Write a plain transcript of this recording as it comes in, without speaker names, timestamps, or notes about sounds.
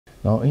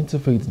Now,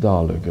 interfaith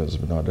dialogue has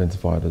been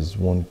identified as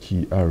one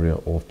key area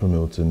of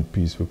promoting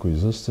peaceful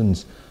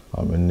coexistence,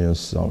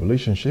 harmonious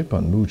relationship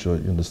and mutual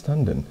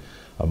understanding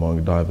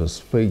among diverse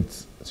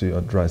faiths to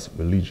address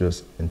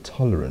religious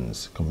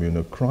intolerance,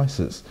 communal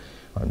crisis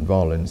and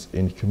violence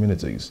in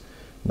communities.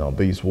 Now,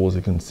 this was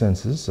a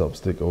consensus of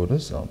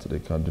stakeholders after the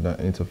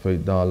Kaduna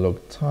Interfaith Dialogue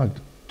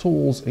tagged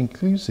Tools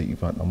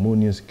Inclusive and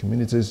Harmonious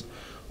Communities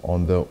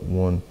on the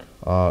One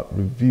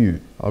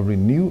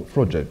Renew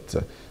project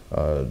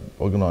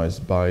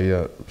organized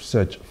by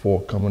Search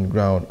for Common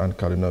Ground and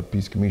Kaduna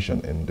Peace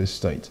Commission in this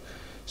state.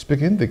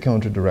 Speaking, the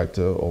country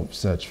director of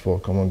Search for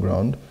Common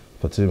Ground,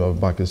 Fatima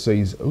Abubakar,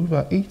 says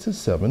over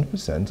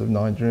 87% of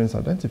Nigerians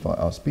identify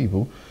as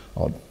people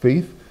of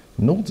faith,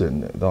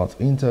 noting that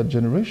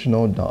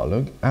intergenerational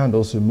dialogue and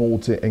also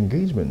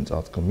multi-engagement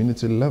at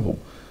community level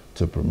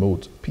to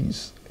promote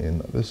peace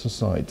in the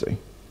society.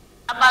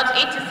 About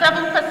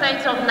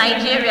 87% of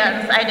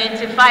Nigerians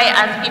identify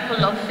as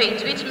people of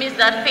faith, which means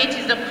that faith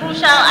is a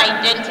crucial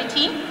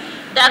identity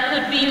that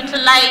could be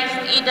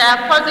utilized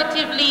either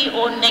positively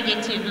or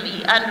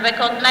negatively, and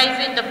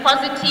recognizing the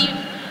positive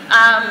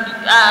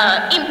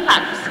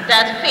impact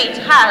that faith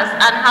has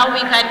and how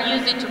we can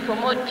use it to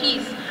promote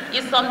peace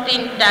is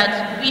something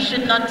that we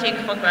should not take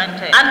for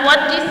granted. And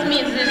what this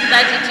means is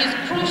that it is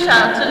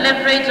crucial to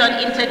leverage on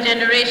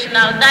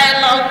intergenerational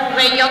dialogue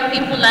where young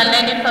people are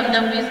learning from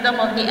the wisdom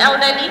of the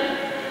elderly,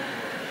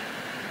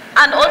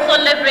 and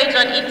also leverage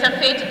on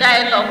interfaith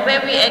dialogue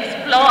where we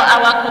explore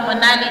our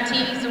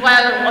commonalities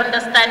while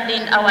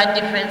understanding our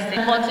differences.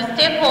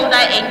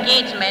 Multi-stakeholder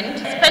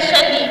engagement,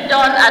 especially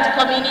done at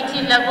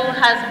community level,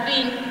 has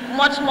been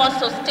much more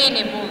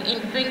sustainable in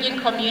bringing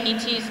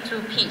communities to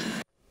peace.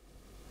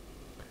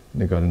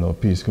 The Kaduna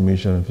Peace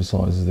Commission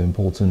emphasizes the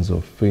importance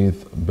of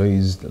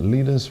faith-based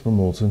leaders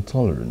promoting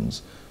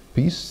tolerance,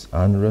 peace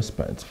and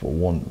respect for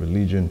one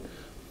religion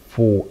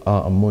for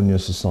a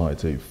harmonious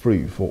society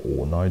free for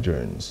all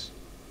Nigerians.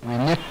 We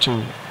need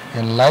to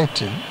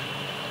enlighten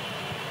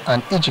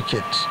and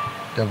educate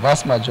the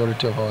vast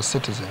majority of our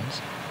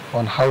citizens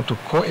on how to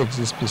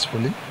coexist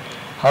peacefully,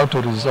 how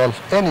to resolve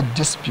any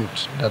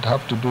dispute that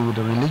have to do with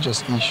the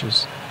religious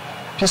issues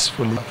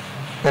peacefully,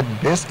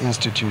 faith-based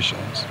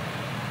institutions,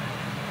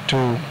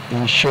 to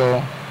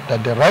ensure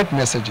that the right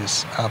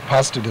messages are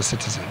passed to the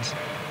citizens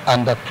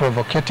and that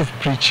provocative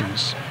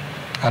preachings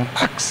and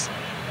acts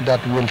that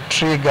will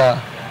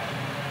trigger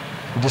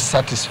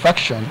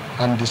dissatisfaction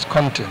and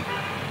discontent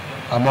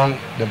among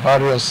the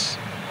various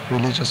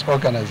religious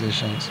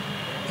organizations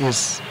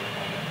is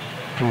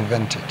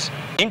prevented.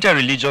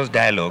 Interreligious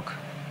dialogue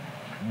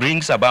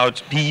brings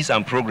about peace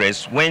and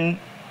progress when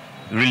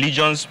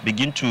religions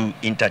begin to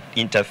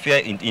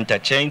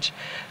interchange,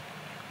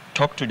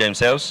 talk to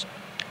themselves.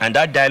 And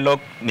that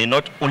dialogue may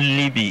not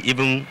only be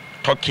even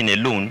talking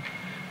alone,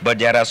 but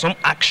there are some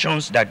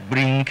actions that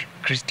bring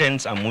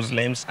Christians and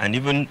Muslims and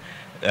even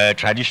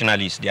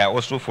traditionalists. They are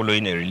also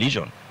following a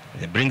religion.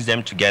 It brings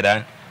them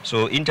together.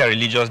 So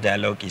interreligious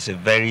dialogue is a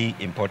very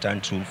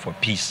important tool for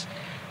peace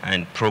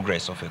and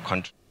progress of a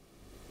country.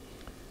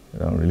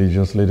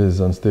 Religious leaders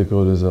and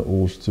stakeholders are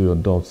urged to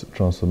adopt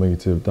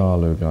transformative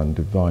dialogue and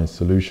devise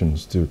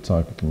solutions to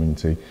tackle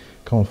community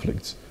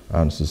conflicts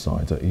and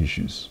societal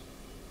issues.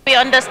 We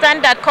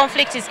understand that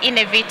conflict is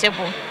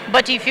inevitable,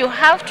 but if you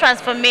have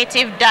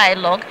transformative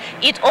dialogue,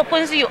 it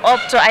opens you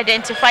up to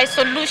identify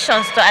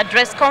solutions to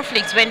address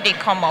conflicts when they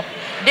come up.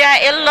 There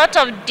are a lot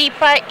of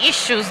deeper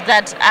issues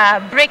that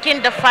are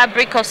breaking the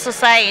fabric of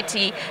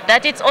society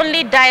that it's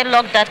only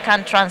dialogue that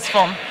can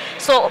transform.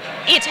 So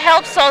it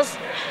helps us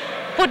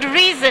put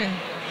reason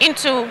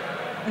into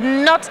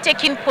not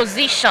taking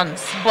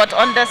positions, but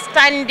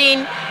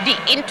understanding the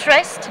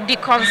interest, the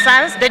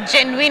concerns, the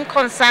genuine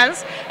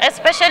concerns,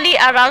 especially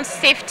around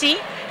safety,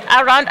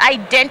 around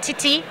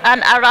identity,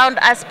 and around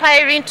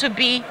aspiring to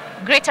be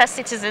greater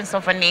citizens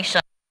of a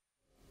nation.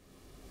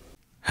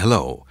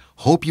 Hello,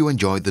 hope you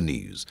enjoyed the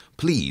news.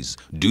 Please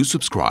do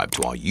subscribe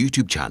to our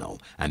YouTube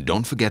channel and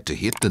don't forget to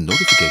hit the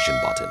notification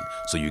button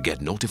so you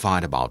get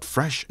notified about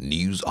fresh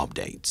news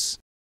updates.